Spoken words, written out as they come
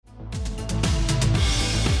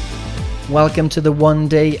Welcome to the One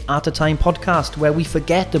Day at a Time podcast, where we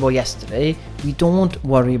forget about yesterday, we don't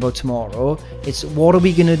worry about tomorrow. It's what are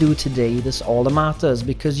we going to do today that's all that matters,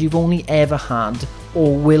 because you've only ever had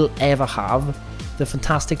or will ever have the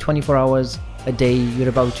fantastic 24 hours a day you're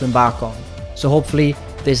about to embark on. So hopefully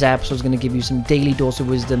this episode is going to give you some daily dose of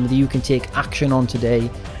wisdom that you can take action on today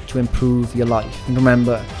to improve your life. And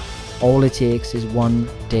remember, all it takes is one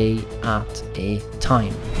day at a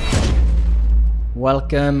time.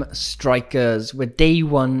 Welcome, strikers. We're day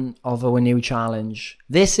one of our new challenge.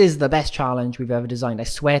 This is the best challenge we've ever designed, I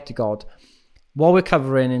swear to God. What we're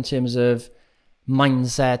covering in terms of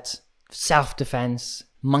mindset, self-defense,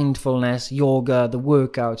 mindfulness, yoga, the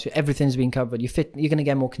workout, everything's been covered. You're going to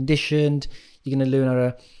get more conditioned. You're going to learn how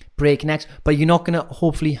to break necks, but you're not going to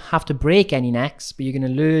hopefully have to break any necks, but you're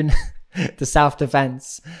going to learn the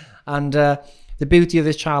self-defense. And the beauty of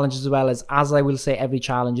this challenge as well is, as I will say every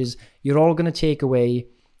challenge, is you're all going to take away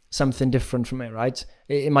something different from it, right?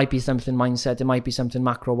 It might be something mindset, it might be something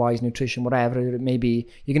macro-wise, nutrition, whatever it may be.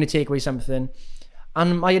 You're going to take away something.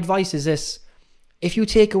 And my advice is this: if you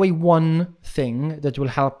take away one thing that will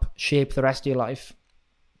help shape the rest of your life,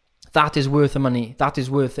 that is worth the money. That is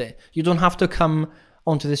worth it. You don't have to come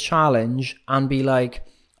onto this challenge and be like,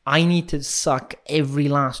 I need to suck every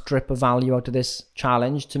last drip of value out of this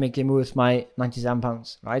challenge to make it worth my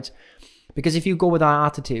 £97, right? Because if you go with that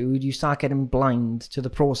attitude, you start getting blind to the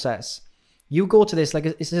process. You go to this like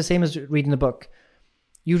it's the same as reading a book.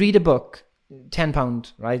 You read a book,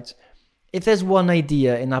 £10, right? If there's one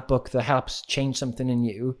idea in that book that helps change something in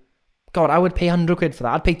you, God, I would pay £100 for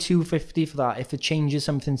that. I'd pay £250 for that if it changes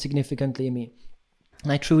something significantly in me.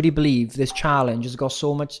 And I truly believe this challenge has got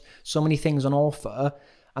so many things on offer.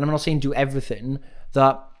 And I'm not saying do everything,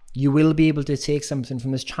 that you will be able to take something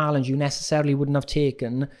from this challenge you necessarily wouldn't have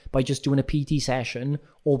taken by just doing a PT session,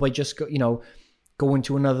 or by just going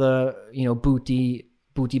to another booty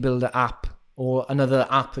builder app, or another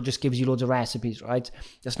app that just gives you loads of recipes, right?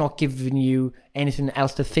 That's not giving you anything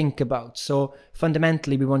else to think about. So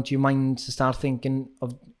fundamentally, we want your mind to start thinking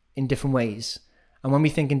in different ways. And when we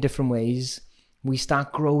think in different ways, we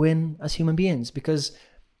start growing as human beings, because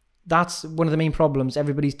that's one of the main problems.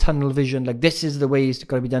 Everybody's tunnel vision, like this is the way it's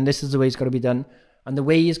got to be done, this is the way it's got to be done. And the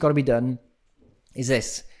way it's got to be done is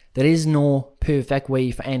this: there is no perfect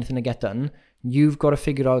way for anything to get done. You've got to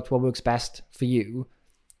figure out what works best for you.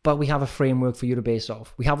 But we have a framework for you to base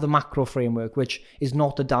off. We have the macro framework, which is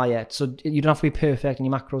not a diet. So you don't have to be perfect in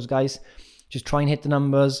your macros, guys. Just try and hit the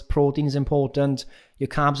numbers. Protein is important. Your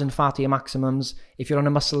carbs and fat are your maximums. If you're on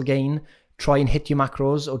a muscle gain, try and hit your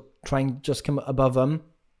macros, or try and just come above them,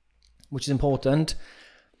 which is important.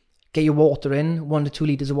 Get your water in, 1 to 2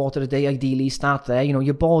 litres of water a day, ideally. Start there.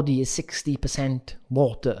 Your body is 60%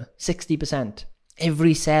 water. 60%.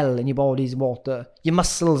 Every cell in your body is water. Your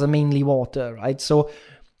muscles are mainly water, right? So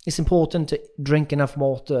it's important to drink enough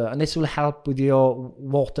water, and this will help with your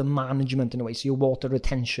water management in a way. So your water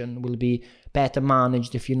retention will be better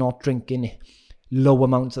managed if you're not drinking low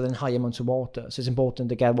amounts than high amounts of water. So it's important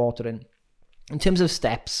to get water in. In terms of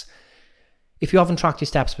steps, if you haven't tracked your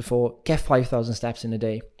steps before, get 5,000 steps in a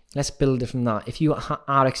day. Let's build it from that. If you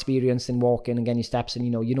are experienced in walking and getting your steps in,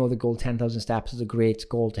 you know the goal, 10,000 steps is a great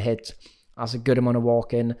goal to hit. That's a good amount of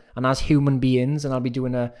walking. And as human beings, and I'll be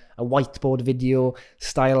doing a whiteboard video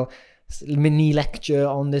style mini lecture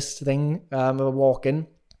on this thing of walking,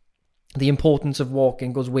 the importance of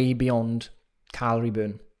walking goes way beyond calorie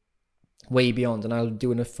burn. Way beyond. And I'll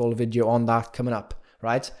do a full video on that coming up,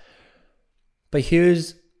 right? But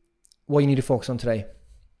here's what you need to focus on today.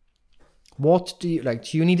 What do you like?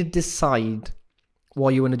 Do you need to decide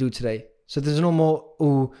what you want to do today? So there's no more,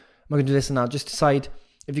 am I going to do this and that? Just decide.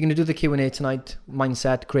 If you're going to do the Q&A tonight,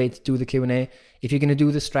 mindset, great, do the Q&A. If you're going to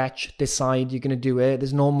do the stretch, decide you're going to do it.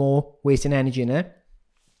 There's no more wasting energy in it.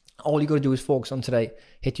 All you got to do is focus on today.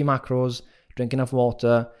 Hit your macros, drink enough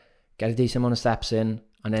water, get a decent amount of steps in,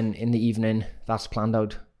 and then in the evening, that's planned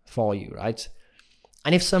out for you, right?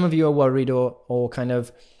 And if some of you are worried or kind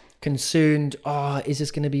of concerned, is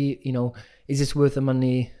this going to be, is this worth the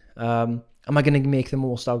money? Am I going to make the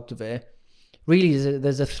most out of it? Really,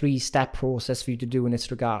 there's a 3-step process for you to do in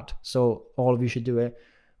this regard. So all of you should do it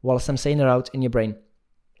whilst I'm saying it out in your brain.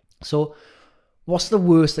 So what's the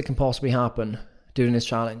worst that can possibly happen during this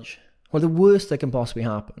challenge? Well, the worst that can possibly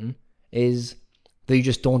happen is that you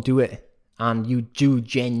just don't do it, and you do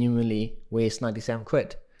genuinely waste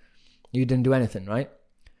 £97. You didn't do anything, right?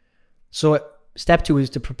 So step 2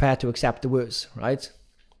 is to prepare to accept the worst, right?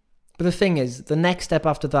 But the thing is, the next step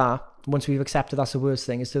after that, once we've accepted that's the worst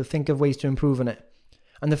thing, is to think of ways to improve on it.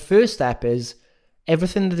 And the first step is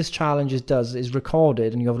everything that this challenge does is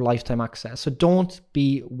recorded and you have lifetime access. So don't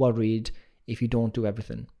be worried if you don't do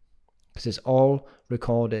everything, because it's all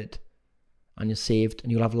recorded and you're saved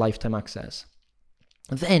and you'll have lifetime access.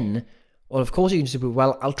 And then, well, of course you can just say,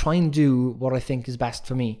 well, I'll try and do what I think is best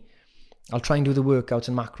for me. I'll try and do the workouts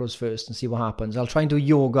and macros first and see what happens. I'll try and do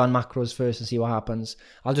yoga and macros first and see what happens.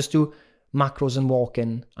 I'll just do macros and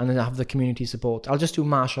walking and then have the community support. I'll just do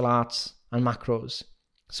martial arts and macros.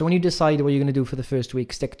 So when you decide what you're going to do for the first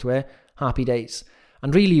week, stick to it. Happy days.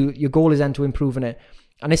 And really, your goal is then to improve on it.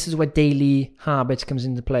 And this is where daily habits comes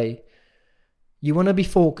into play. You want to be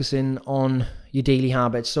focusing on your daily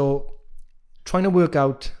habits. So trying to work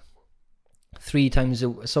out 3 times a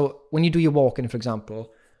week. So when you do your walking, for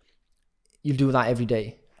example, you'll do that every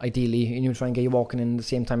day, ideally, and you try and get your walking in the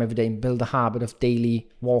same time every day and build a habit of daily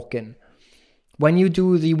walking. When you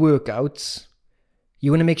do the workouts,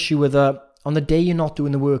 you want to make sure that on the day you're not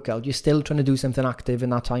doing the workout, you're still trying to do something active in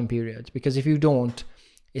that time period. Because if you don't,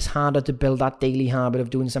 it's harder to build that daily habit of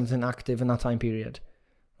doing something active in that time period.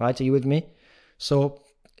 Right? Are you with me? So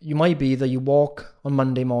you might be that you walk on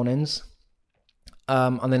Monday mornings,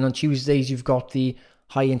 and then on Tuesdays you've got the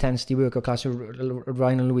high intensity workout class with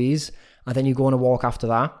Ryan and Louise, and then you go on a walk after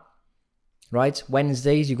that. Right?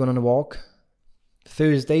 Wednesdays you're going on a walk.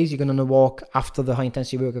 Thursdays you're going on a walk after the high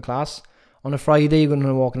intensity workout class. On a Friday, you're going on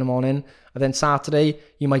a walk in the morning. And then Saturday,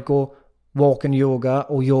 you might go walk and yoga,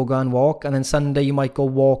 or yoga and walk. And then Sunday, you might go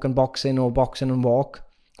walk and boxing, or boxing and walk,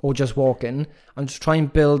 or just walking. And just try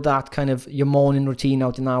and build that kind of your morning routine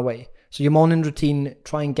out in that way. So your morning routine,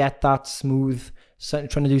 try and get that smooth, trying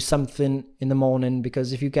to do something in the morning.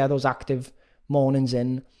 Because if you get those active mornings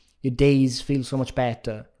in, your days feel so much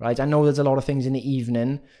better, right? I know there's a lot of things in the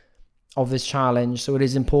evening of this challenge. So it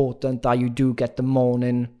is important that you do get the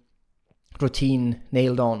morning routine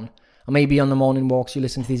nailed on. And maybe on the morning walks you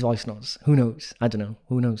listen to these voice notes. Who knows? I don't know.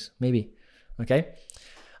 Who knows? Maybe. Okay?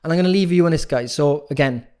 And I'm going to leave you on this, guys. So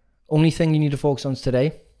again, only thing you need to focus on is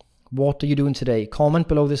today. What are you doing today? Comment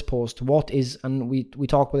below this post. What is, and we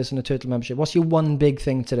talk about this in the Turtle membership, what's your one big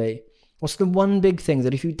thing today? What's the one big thing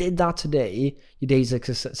that if you did that today, your day's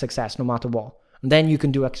a success no matter what? And then you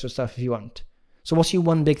can do extra stuff if you want. So what's your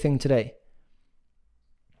one big thing today?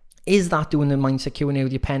 Is that doing the mindset Q&A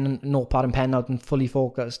with your pen, notepad and pen out and fully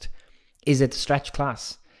focused? Is it a stretch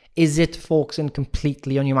class? Is it focusing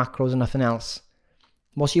completely on your macros and nothing else?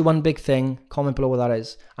 What's your one big thing? Comment below what that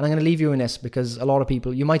is. And I'm going to leave you in this because a lot of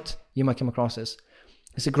people, you might come across this.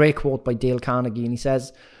 It's a great quote by Dale Carnegie, and he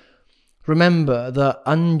says, remember that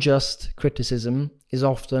unjust criticism is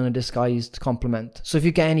often a disguised compliment. So if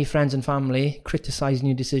you get any friends and family criticizing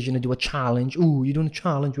your decision to do a challenge, ooh, you're doing a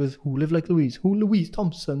challenge with who live like Louise, who Louise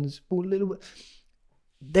Thompson's,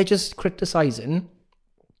 they're just criticizing,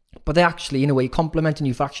 but they're actually, in a way, complimenting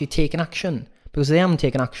you for actually taking action, because they haven't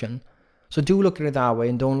taken action. So do look at it that way,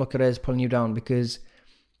 and don't look at it as pulling you down, because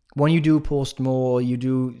when you do post more, you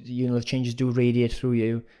do, the changes do radiate through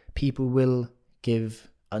you, people will give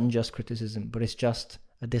unjust criticism, but it's just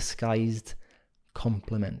a disguised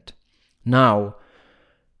compliment. Now,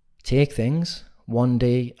 take things one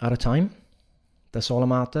day at a time. That's all that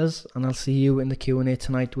matters. And I'll see you in the Q&A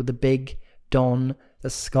tonight with the big Don, the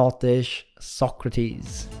Scottish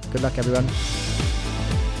Socrates. Good luck, everyone.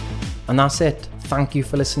 And that's it. Thank you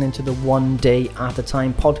for listening to the One Day at a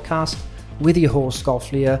Time podcast with your host, Scott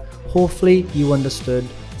Fleer. Hopefully you understood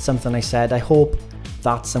something I said. I hope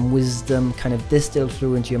that some wisdom kind of distilled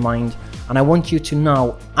through into your mind, and I want you to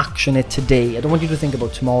now action it today. I don't want you to think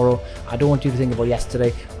about tomorrow. I don't want you to think about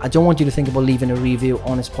yesterday. I don't want you to think about leaving a review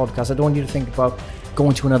on this podcast. I don't want you to think about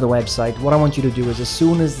going to another website. What I want you to do is, as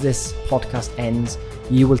soon as this podcast ends,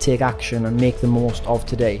 you will take action and make the most of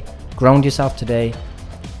today. Ground yourself today.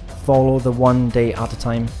 Follow the one day at a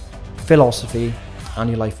time philosophy, and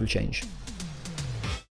your life will change.